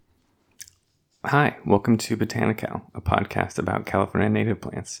Hi, welcome to Botanical, a podcast about California native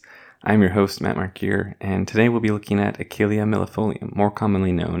plants. I'm your host, Matt Markier, and today we'll be looking at Achillea millefolium, more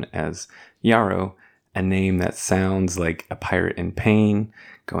commonly known as yarrow, a name that sounds like a pirate in pain,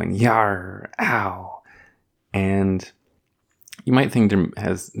 going yar, ow. And you might think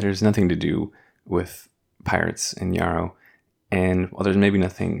there's nothing to do with pirates and yarrow, and while there's maybe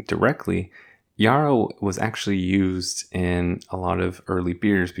nothing directly, yarrow was actually used in a lot of early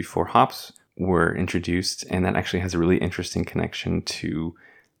beers before hops were introduced, and that actually has a really interesting connection to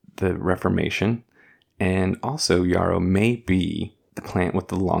the Reformation. And also, yarrow may be the plant with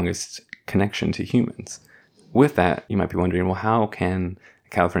the longest connection to humans. With that, you might be wondering, well, how can a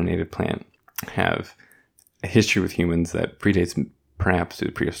California native plant have a history with humans that predates perhaps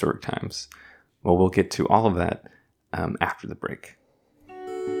to prehistoric times? Well, we'll get to all of that after the break.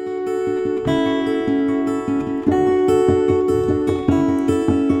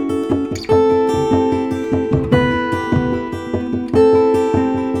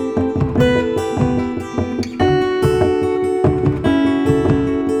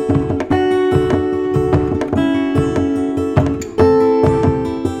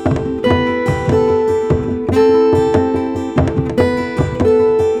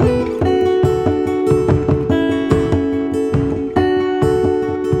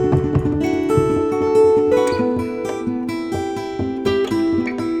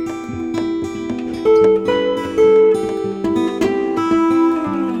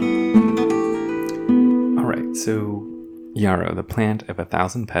 So, yarrow, the plant of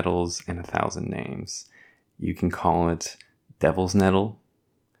 1,000 petals and 1,000 names. You can call it devil's nettle,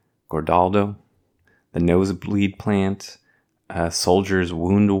 gordaldo, the nosebleed plant, soldier's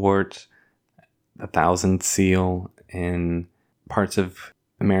woundwort, the thousand seal. In parts of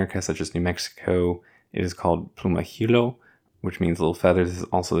America, such as New Mexico, it is called plumajillo, which means little feathers. This is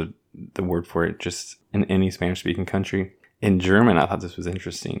also the word for it just in any Spanish-speaking country. In German, I thought this was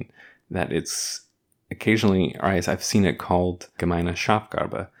interesting, that it's occasionally, or I've seen it called Gemeine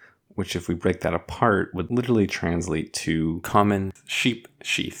Schafgarbe, which if we break that apart would literally translate to common sheep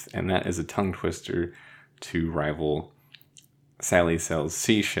sheath. And that is a tongue twister to rival Sally Sells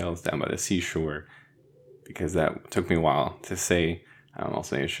seashells down by the seashore, because that took me a while to say.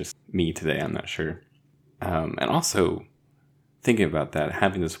 Also, it's just me today, I'm not sure. And also, thinking about that,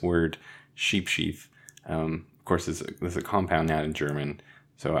 having this word sheep sheath, of course, there's a compound now in German.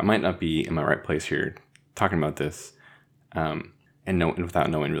 So I might not be in my right place here talking about this, and without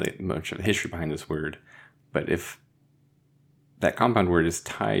knowing really much of the history behind this word. But if that compound word is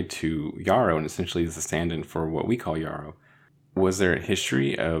tied to yarrow and essentially is a stand-in for what we call yarrow, was there a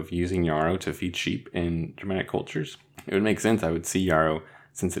history of using yarrow to feed sheep in Germanic cultures? It would make sense. I would see yarrow,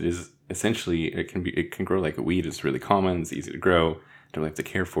 since it is essentially, it can grow like a weed. It's really common. It's easy to grow. Don't have to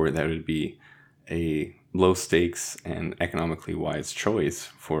care for it. That would be a low stakes and economically wise choice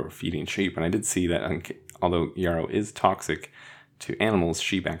for feeding sheep. And I did see that although yarrow is toxic to animals,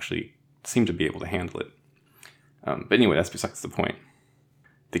 sheep actually seem to be able to handle it. But anyway, that's besides the point.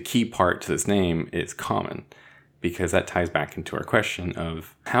 The key part to this name is common, because that ties back into our question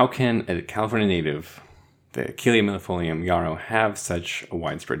of how can a California native, the Achillea millefolium yarrow, have such a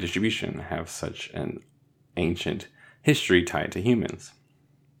widespread distribution, have such an ancient history tied to humans?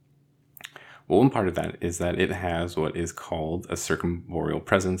 Well, one part of that is that it has what is called a circumboreal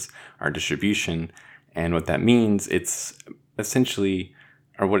presence, or distribution. And what that means, it's essentially,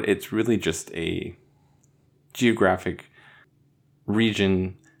 it's really just a geographic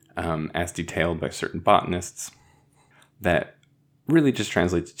region, as detailed by certain botanists, that really just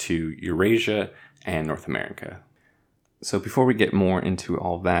translates to Eurasia and North America. So before we get more into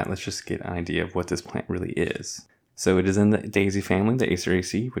all that, let's just get an idea of what this plant really is. So it is in the daisy family, the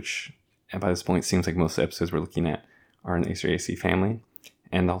Aceraceae, which by this point seems like most of the episodes we're looking at are in the Aceraceae family.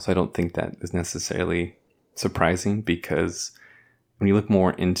 And also I don't think that is necessarily surprising, because when you look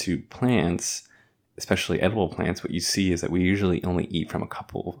more into plants, especially edible plants, what you see is that we usually only eat from a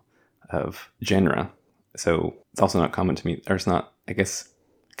couple of genera. So it's also not common to me, or it's not, I guess,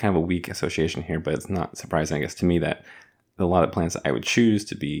 kind of a weak association here, but it's not surprising, I guess, to me that a lot of plants that I would choose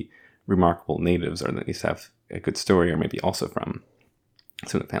to be remarkable natives, or at least have a good story, or maybe also from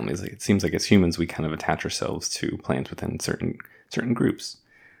some of the families. It seems like as humans, we kind of attach ourselves to plants within certain groups.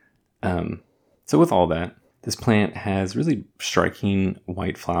 So with all that, this plant has really striking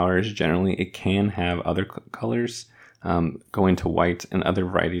white flowers. Generally, it can have other colors, going to white, and other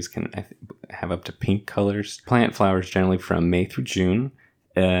varieties can have up to pink colors. Plant flowers generally from May through June.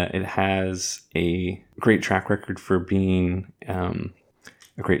 It has a great track record for being a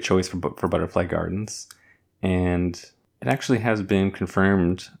great choice for butterfly gardens, and it actually has been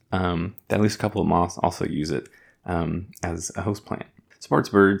confirmed that at least a couple of moths also use it as a host plant. Supports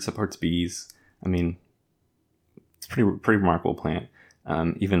birds, supports bees. I mean, it's pretty remarkable plant,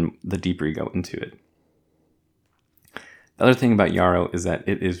 even the deeper you go into it. The other thing about yarrow is that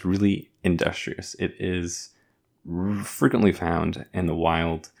it is really industrious. It is frequently found in the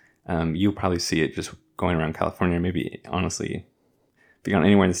wild. You'll probably see it just going around California. Maybe, honestly, if you've gone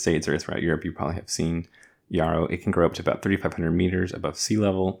anywhere in the States or throughout Europe, you probably have seen yarrow. It can grow up to about 3,500 meters above sea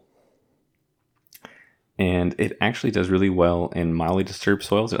level. And it actually does really well in mildly disturbed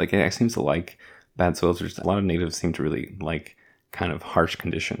soils. Like, it seems to like bad soils. There's a lot of natives seem to really like kind of harsh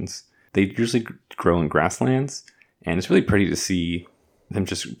conditions. They usually grow in grasslands, and it's really pretty to see them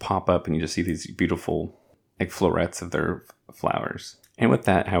just pop up, and you just see these beautiful like florets of their flowers. And with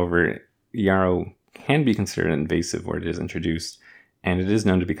that, however, yarrow can be considered invasive where it is introduced, and it is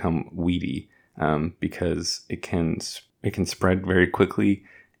known to become weedy because it can spread very quickly,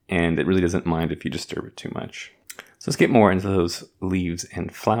 and it really doesn't mind if you disturb it too much. So let's get more into those leaves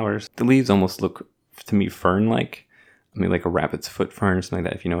and flowers. The leaves almost look to me fern-like. I mean, like a rabbit's foot fern or something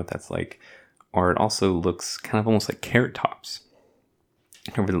like that, if you know what that's like. Or it also looks kind of almost like carrot tops.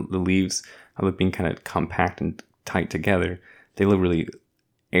 However, the leaves look being kind of compact and tight together. They look really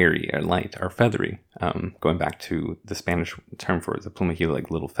airy or light or feathery, going back to the Spanish term for it, the plumajillo,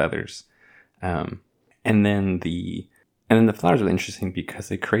 like little feathers. And then the flowers are interesting because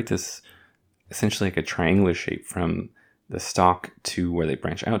they create this essentially like a triangular shape from the stalk to where they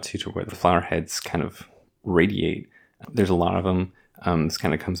branch out to where the flower heads kind of radiate. There's a lot of them. This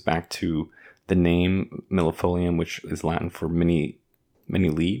kind of comes back to the name millefolium, which is Latin for many, many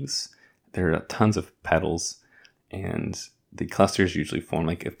leaves. There are tons of petals, and the clusters usually form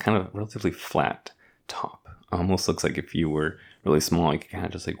like a kind of relatively flat top. Almost looks like if you were really small, you could kind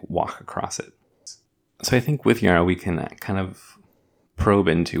of just like walk across it. So I think with yarrow, we can kind of probe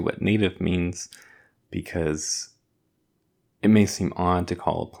into what native means, because it may seem odd to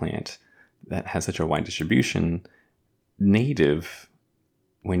call a plant that has such a wide distribution native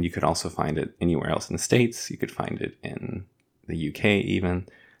when you could also find it anywhere else in the States. You could find it in the UK even.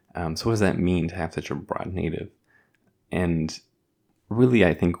 So what does that mean to have such a broad native? And really,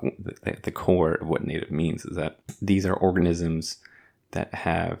 I think the core of what native means is that these are organisms that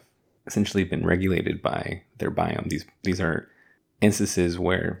have essentially been regulated by their biome. These are instances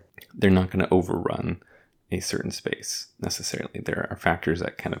where they're not going to overrun a certain space necessarily. There are factors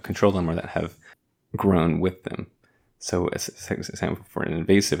that kind of control them or that have grown with them. So as an example, for an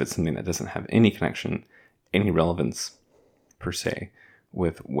invasive, it's something that doesn't have any connection, any relevance per se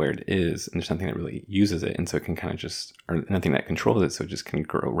with where it is, and there's nothing that really uses it, and so it can kind of just, or nothing that controls it, so it just can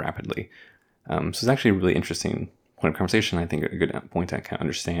grow rapidly. So it's actually a really interesting point of conversation. I think a good point to kind of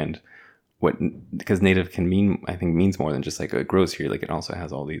understand because native can means more than just like it grows here. Like it also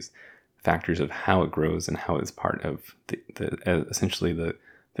has all these factors of how it grows and how it's part of essentially the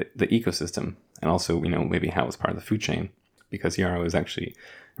ecosystem, and also, maybe how it's part of the food chain, because yarrow is actually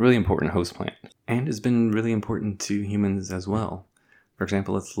a really important host plant and has been really important to humans as well. For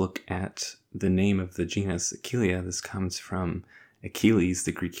example, let's look at the name of the genus Achillea. This comes from Achilles,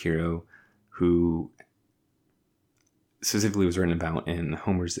 the Greek hero, who specifically was written about in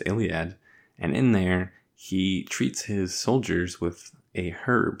Homer's Iliad, and in there he treats his soldiers with a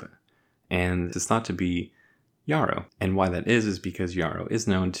herb, and it's thought to be yarrow. And why that is because yarrow is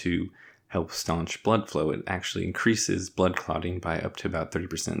known to help staunch blood flow. It actually increases blood clotting by up to about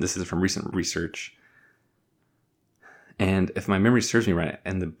 30%. This is from recent research. And if my memory serves me right,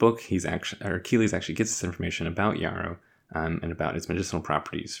 in the book, Achilles actually gets this information about yarrow and about its medicinal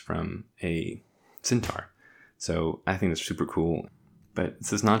properties from a centaur. So I think that's super cool. But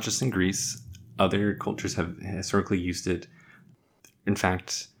this is not just in Greece. Other cultures have historically used it. In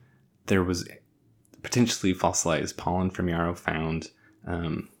fact, there was potentially fossilized pollen from yarrow found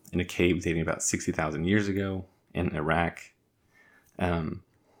in a cave dating about 60,000 years ago in Iraq. It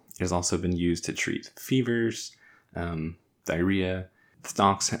has also been used to treat fevers, diarrhea. The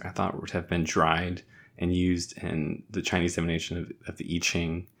stalks I thought would have been dried and used in the Chinese divination of the I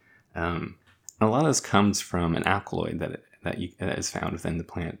Ching. And a lot of this comes from an alkaloid that is found within the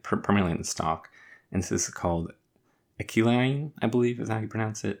plant, primarily in the stalk. And this is called achilleine, I believe is how you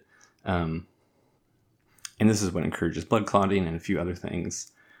pronounce it. And this is what encourages blood clotting and a few other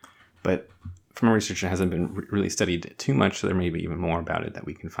things. But from my research, it hasn't been really studied too much, so there may be even more about it that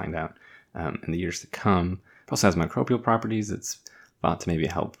we can find out in the years to come. It also has microbial properties. It's thought to maybe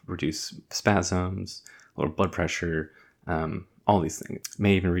help reduce spasms, lower blood pressure, all these things. It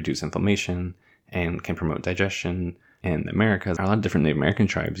may even reduce inflammation and can promote digestion. In America, a lot of different Native American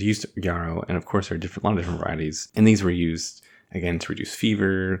tribes used yarrow, and of course there are a lot of different varieties. And these were used again, to reduce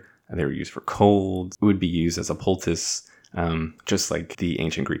fever. They were used for cold. It would be used as a poultice, just like the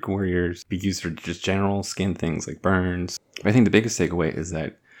ancient Greek warriors. Be used for just general skin things like burns. But I think the biggest takeaway is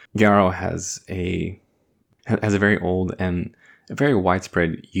that yarrow has a very old and a very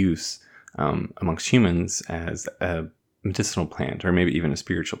widespread use amongst humans as a medicinal plant, or maybe even a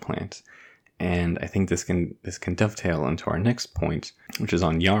spiritual plant. And I think this can dovetail into our next point, which is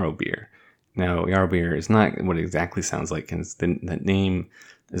on yarrow beer. Now, yarrow beer is not what it exactly sounds like, and that name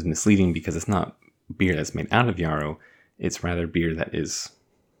is misleading because it's not beer that's made out of yarrow. It's rather beer that is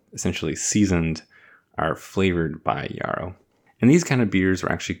essentially seasoned or flavored by yarrow. And these kind of beers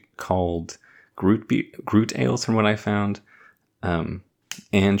are actually called Groot ales, from what I found.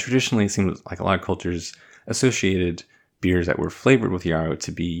 And traditionally, it seems like a lot of cultures associated beers that were flavored with yarrow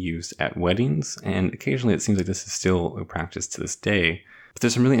to be used at weddings. And occasionally, it seems like this is still a practice to this day. But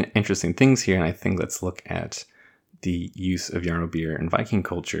there's some really interesting things here, and I think let's look at the use of yarrow beer in Viking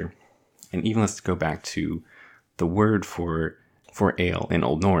culture. And even let's go back to the word for ale in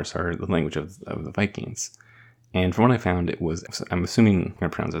Old Norse, or the language of the Vikings. And from what I found, it was, I'm assuming I'm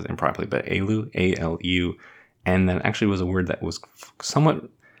going to pronounce it improperly, but alu, A-L-U, and that actually was a word that was somewhat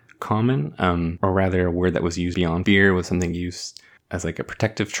common, or rather a word that was used beyond beer, was something used as like a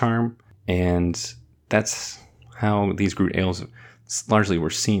protective charm. And that's how these Groot ales largely were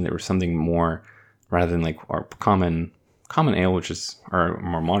seen. There was something more, rather than like our common ale, which is our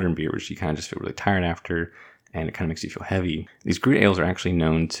more modern beer, which you kind of just feel really tired after, and it kind of makes you feel heavy. These Groot ales are actually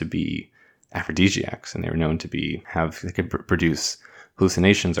known to be aphrodisiacs, and they were known to they could produce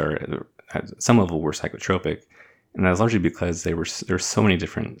hallucinations, or at some level were psychotropic. And that was largely because there were so many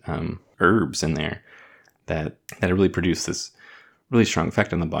different herbs in there that it really produced this really strong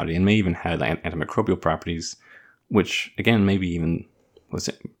effect on the body, and may even had antimicrobial properties, which again maybe even was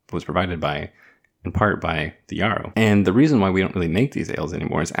provided in part by the yarrow. And the reason why we don't really make these ales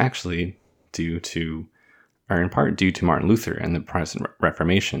anymore is actually in part due to Martin Luther and the Protestant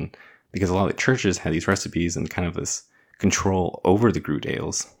Reformation, because a lot of the churches had these recipes and kind of this control over the Groot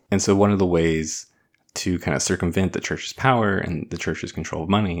ales. And so one of the ways to kind of circumvent the church's power and the church's control of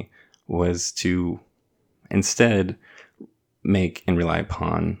money was to instead make and rely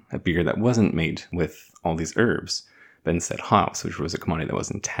upon a beer that wasn't made with all these herbs, but instead hops, which was a commodity that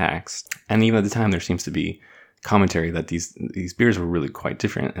wasn't taxed. And even at the time, there seems to be commentary that these beers were really quite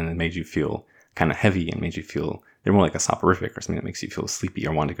different, and it made you feel kind of heavy and made you feel they're more like a soporific, or something that makes you feel sleepy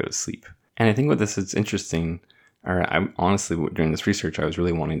or want to go to sleep. And I think with this, it's interesting, or I honestly, during this research, I was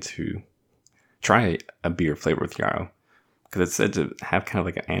really wanting to try a beer flavored with yarrow, because it's said to have kind of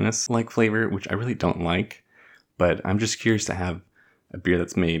like an anise-like flavor, which I really don't like, but I'm just curious to have a beer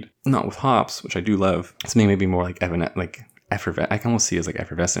that's made not with hops, which I do love. It's maybe more like effervescent. I can almost see it as like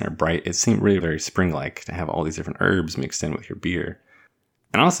effervescent or bright. It seemed really very spring-like to have all these different herbs mixed in with your beer.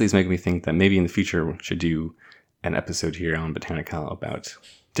 And honestly, it's making me think that maybe in the future we should do an episode here on Botanica about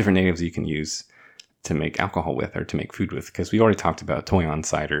different natives you can use to make alcohol with, or to make food with, because we already talked about Toyon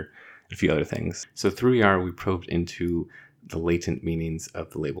cider and a few other things. So through yarrow, we probed into the latent meanings of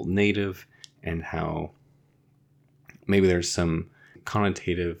the label native, and how maybe there's some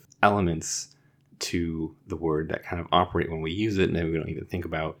connotative elements to the word that kind of operate when we use it, and maybe we don't even think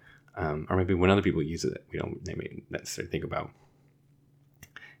about, or maybe when other people use it, we don't maybe necessarily think about.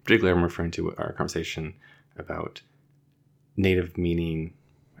 Particularly, I'm referring to our conversation about native meaning,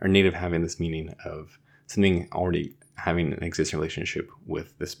 or native having this meaning of something already having an existing relationship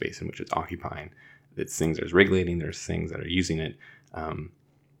with the space in which it's occupying. It's things there's regulating, there's things that are using it.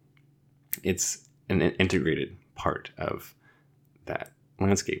 It's an integrated part of that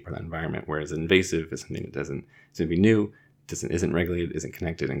landscape or that environment, whereas invasive is something that doesn't seem to be new, isn't regulated, isn't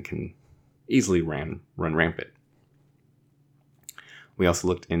connected, and can easily run rampant. We also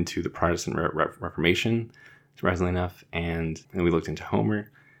looked into the Protestant Reformation, surprisingly enough, and we looked into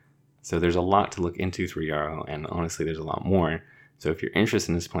Homer. So there's a lot to look into through yarrow, and honestly, there's a lot more. So if you're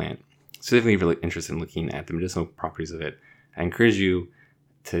interested in this plant, specifically really interested in looking at the medicinal properties of it, I encourage you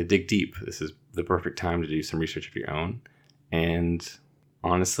to dig deep. This is the perfect time to do some research of your own. And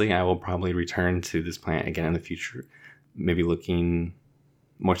honestly, I will probably return to this plant again in the future, maybe looking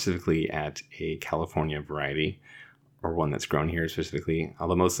more specifically at a California variety, or one that's grown here specifically,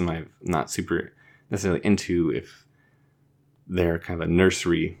 although most of them I'm not super necessarily into if they're kind of a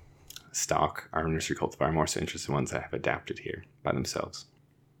nursery stock or nursery cultivar. I'm more so interested in ones that have adapted here by themselves.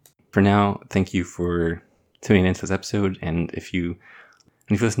 For now, thank you for tuning into this episode, and if you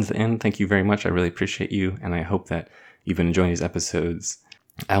listen to the end, thank you very much. I really appreciate you, and I hope that you've been enjoying these episodes.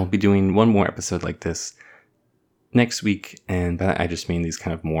 I'll be doing one more episode like this next week, and by that I just mean these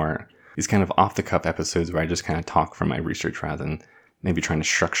these kind of off-the-cuff episodes where I just kind of talk from my research rather than maybe trying to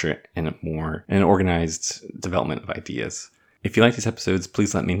structure it in an organized development of ideas. If you like these episodes,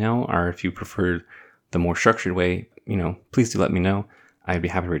 please let me know, or if you prefer the more structured way, please do let me know. I'd be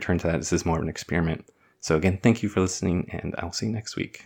happy to return to that. This is more of an experiment. So again, thank you for listening, and I'll see you next week.